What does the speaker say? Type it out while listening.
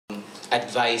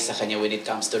advice sa kanya when it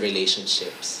comes to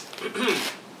relationships?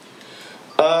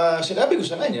 Sinabi ko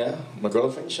sa kanya,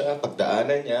 mag-girlfriend siya,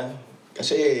 pagdaanan niya,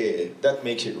 kasi that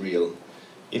makes it real.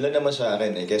 Ilan naman sa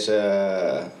akin kaysa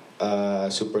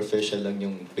superficial lang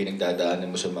yung pinagdadaanan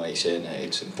mo sa mga eksena.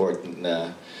 It's important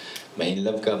na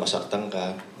ma-inlove ka, masaktan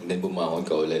ka, and then bumangon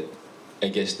ka ulit. I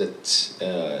guess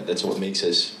that's what makes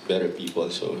us better people.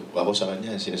 So ako sa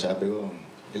kanya, sinasabi ko,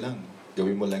 ilang,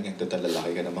 gawin mo lang yan, total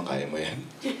lalaki ka naman, kaya mo yan.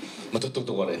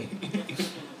 Matututo ko rin.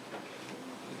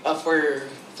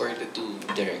 For the two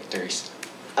directors,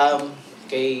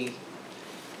 kay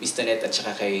Miss Tonet at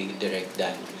saka kay Direk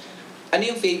Dan, ano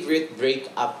yung favorite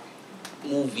breakup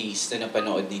movies na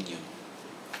napanood ninyo?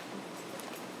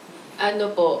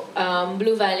 Ano po,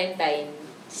 Blue Valentine,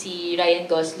 si Ryan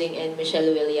Gosling and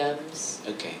Michelle Williams.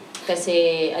 Okay.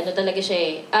 Kasi ano talaga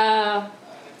siya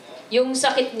yung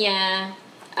sakit niya,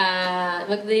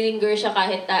 maglilinger siya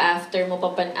kahit after mo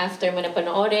na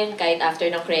panoorin, kahit after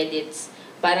ng credits.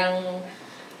 Parang,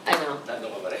 Tanong ka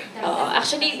ba rin? oo,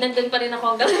 actually, nandun pa rin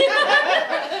ako hanggang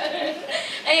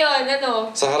ayun,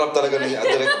 Sa harap talaga ni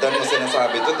Direk Dan mo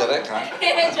sinasabi to, Direk, ha?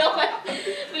 joke.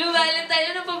 Blue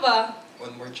Valentine, ano pa ba?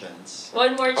 One More Chance.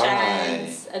 One More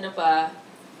Chance. Ano pa?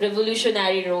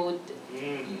 Revolutionary Road.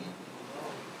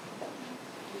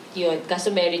 Yun. Kaso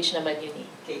marriage naman yun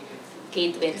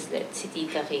Kate Winslet. Si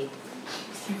Tita Kate.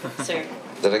 Sir.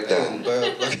 Direk Dan.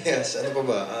 Parehas, ano pa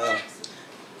ba?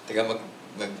 Teka,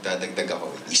 magdadagdag ako.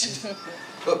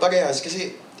 Parehas,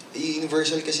 kasi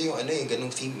universal kasi yung ganung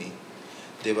theme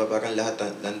Diba, parang lahat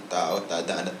ng tao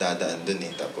dadaan at dadaan dun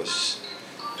Tapos,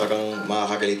 parang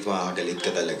makakagalit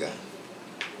ka talaga.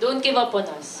 Don't give up on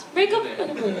us. Breakup,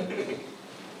 ano po yun?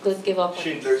 Don't give up on us.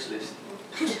 Schindler's List.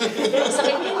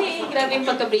 Sakit yun Grabe yung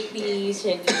pagka-break ni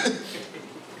Schindler.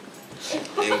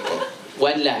 Ayun po.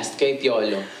 One last, kay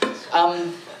Piolo.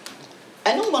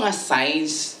 Anong mga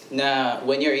signs na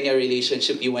when you're in a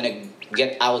relationship, you wanna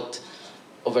get out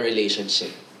of a relationship?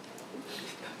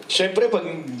 Siyempre, pag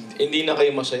hindi na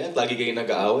kayo masaya, lagi kayo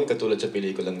nag-aaway, katulad sa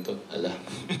pelikulang to. Ala.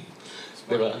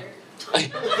 Diba? Ay,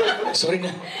 sorry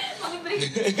na.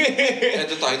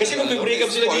 Ito tayo. Kasi mag-break up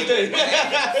sila dito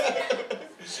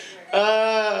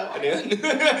ano yun?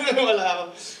 Wala ako.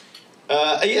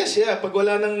 Yes, yeah. Pag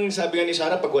wala nang, sabi nga ni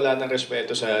Sarah, pag wala nang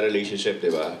respeto sa relationship, di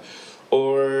ba?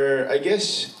 Or, I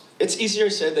guess, it's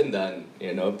easier said than done,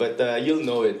 but you'll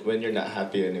know it when you're not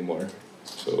happy anymore.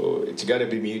 So, it's gotta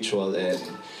be mutual and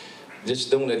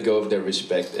just don't let go of the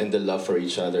respect and the love for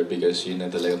each other because yun na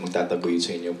talaga magtataguyod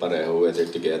sa inyo pareho whether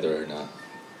together or not.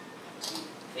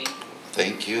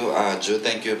 Thank you, Ju.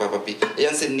 Thank you, Papa P.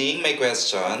 Ayan, si Ning, may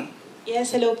question.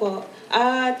 Yes, hello po.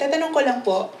 Tatanong ko lang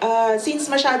po, since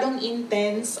masyadong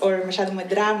intense or masyadong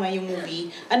madrama yung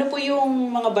movie, ano po yung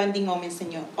mga bonding moments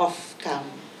ninyo off-cam?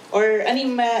 Or ano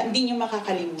yung hindi nyo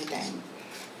makakalimutan?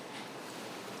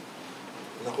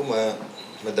 Naku,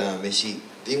 madami.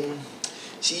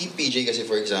 Si PJ kasi,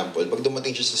 for example, pag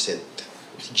dumating siya sa set,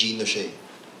 si Gino siya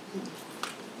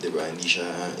Diba? Hindi siya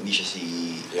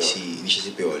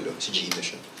si Piolo, si Gino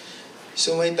siya.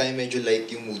 So may time, medyo light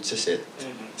yung mood sa set.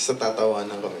 Tapos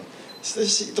natatawanan kami.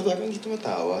 Tapos ito parang hindi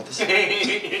tumatawa. Tapos,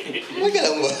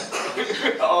 magalang ba?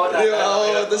 Oo,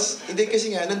 diba? Tapos, hindi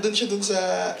kasi nga, nandun siya dun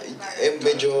sa,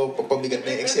 medyo papabigat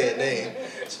na yung eksena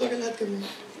So parang lahat kami,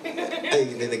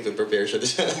 hindi, nagpe-prepare siya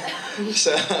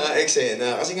sa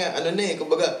eksena. Kasi nga,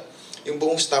 kumbaga, yung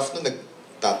buong staff nun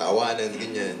nagtatawanan,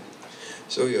 ganyan.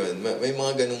 So yun, may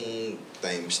mga ganung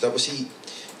times. Tapos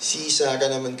si Saka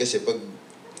naman kasi, pag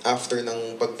after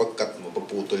ng pagpag-cut mo,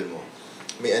 pagputol mo,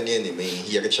 may may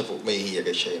hiyarit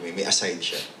siya, may aside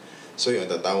siya. So yun,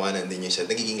 tatawanan din yung set.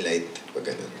 Nagiging light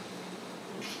pag ganun.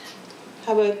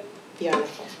 How about Piolo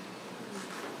po?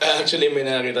 Actually, may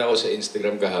nakakita ako sa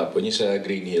Instagram kahapon, yung sa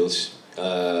Green Hills,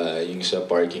 yung sa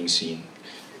parking scene.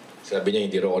 Sabi niya,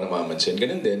 hindi rin ako namamansin.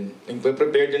 Ganun din.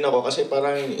 Nagpe-prepare din ako kasi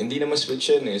parang hindi naman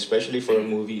switch yan especially for a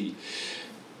movie.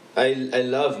 I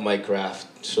love my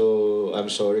craft. So, I'm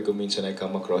sorry kung minsan I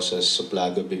come across as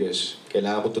suplado because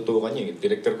kailangan ko tutukan niya.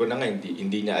 Director ko na nga,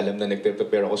 hindi niya alam na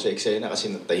nagpe-prepare ako sa eksena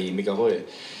kasi natahimik ako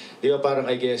Di ba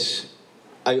parang I guess,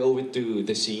 I owe it to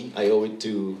the scene, I owe it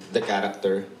to the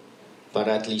character.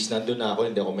 Para at least nandun na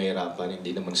ako, hindi ako mahirapan,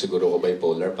 hindi naman siguro ako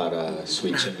bipolar para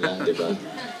switching lang, di ba?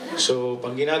 So,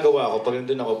 pag ginagawa ko, pag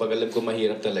nandun ako, pag alam ko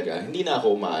mahirap talaga, hindi na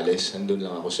ako umaalis, nandun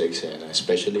lang ako sa eksena,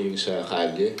 especially yung sa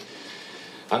kalye.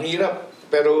 Ang hirap,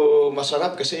 pero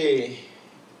masarap kasi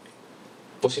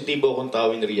positibo akong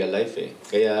tao in real life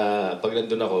Kaya pag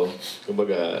nandun ako,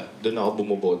 kumbaga, doon ako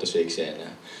bumuboto sa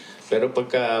eksena. Pero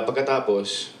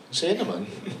pagkatapos, saya naman.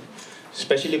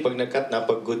 Especially pag nag-cut na,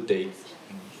 pag good take,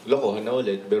 lokohan na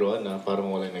ulit, biruan na, parang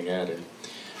walang nangyari.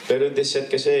 Pero this set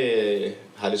kasi,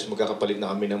 halos magkakapalit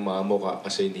na kami ng mga mukha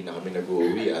kasi hindi na kami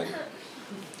nag-uuwian.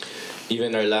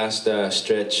 Even our last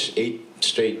stretch, 8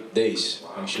 straight days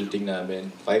ang shooting namin.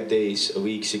 5 days a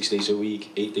week, 6 days a week,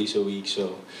 8 days a week.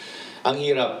 So, ang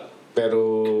hirap,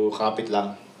 pero kapit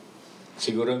lang.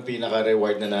 Siguro yung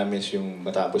pinaka-reward na namin is yung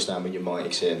matapos namin yung mga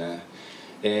eksena.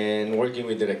 And working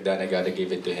with Direk Dan, I gotta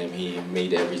give it to him. He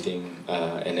made everything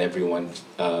and everyone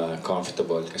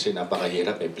comfortable. Kasi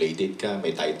napakahirap. May playdate ka,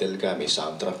 may title ka, may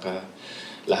soundtrack ka.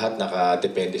 Lahat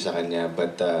nakadepende sa kanya.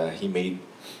 But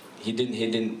he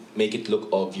didn't make it look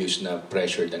obvious na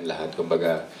pressured ang lahat.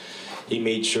 Kumbaga, he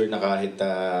made sure na kahit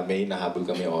may nahabol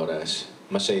kami oras,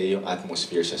 masaya yung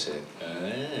atmosphere sa set.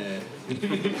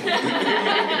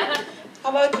 How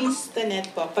about Miss Tonette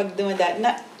po? Pag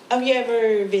have you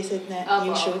ever visited na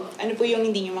yung shoot? Ano po yung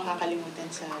hindi niyo makakalimutan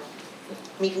sa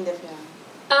making the film?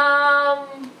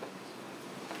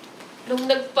 Nung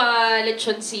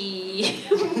nagpa-lechon si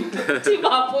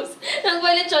Mapus,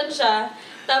 nagpa-lechon siya.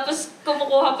 Tapos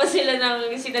kumukuha pa sila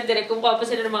sina Direk, kumukuha pa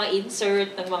sila ng mga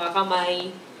insert, ng mga kamay.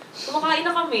 Kumakain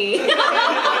na kami.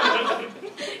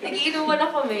 Nagiinuman na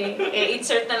kami.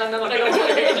 Insert na lang naman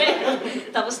kinukuha.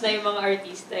 Tapos na yung mga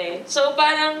artista So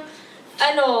parang,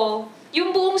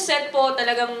 yung buong set po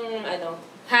talagang,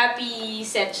 happy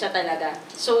set siya talaga.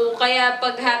 So kaya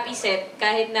pag happy set,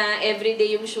 kahit na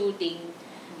everyday yung shooting,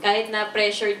 kahit na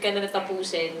pressured ka na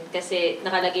natapusin kasi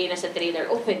nakalagay na sa trailer,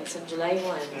 opens on July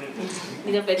 1.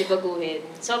 Hindi na pwede baguhin.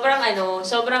 Sobrang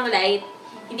sobrang light.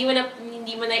 Hindi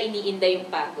mo na iniinda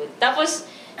yung pagod. Tapos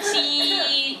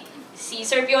si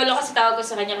Sir Piolo kasi tawag ko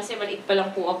sa kanya kasi maliit pa lang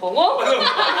po ako. Wow!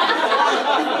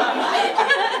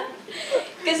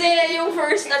 Kasi yung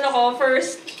first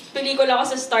pelikula ko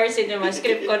sa Star Cinema,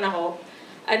 script ko na ko.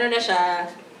 Na siya,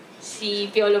 si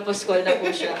Piolo Pascual na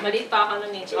po siya. Maliit pa ako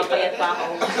nun tsaka payat pa ako.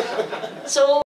 So,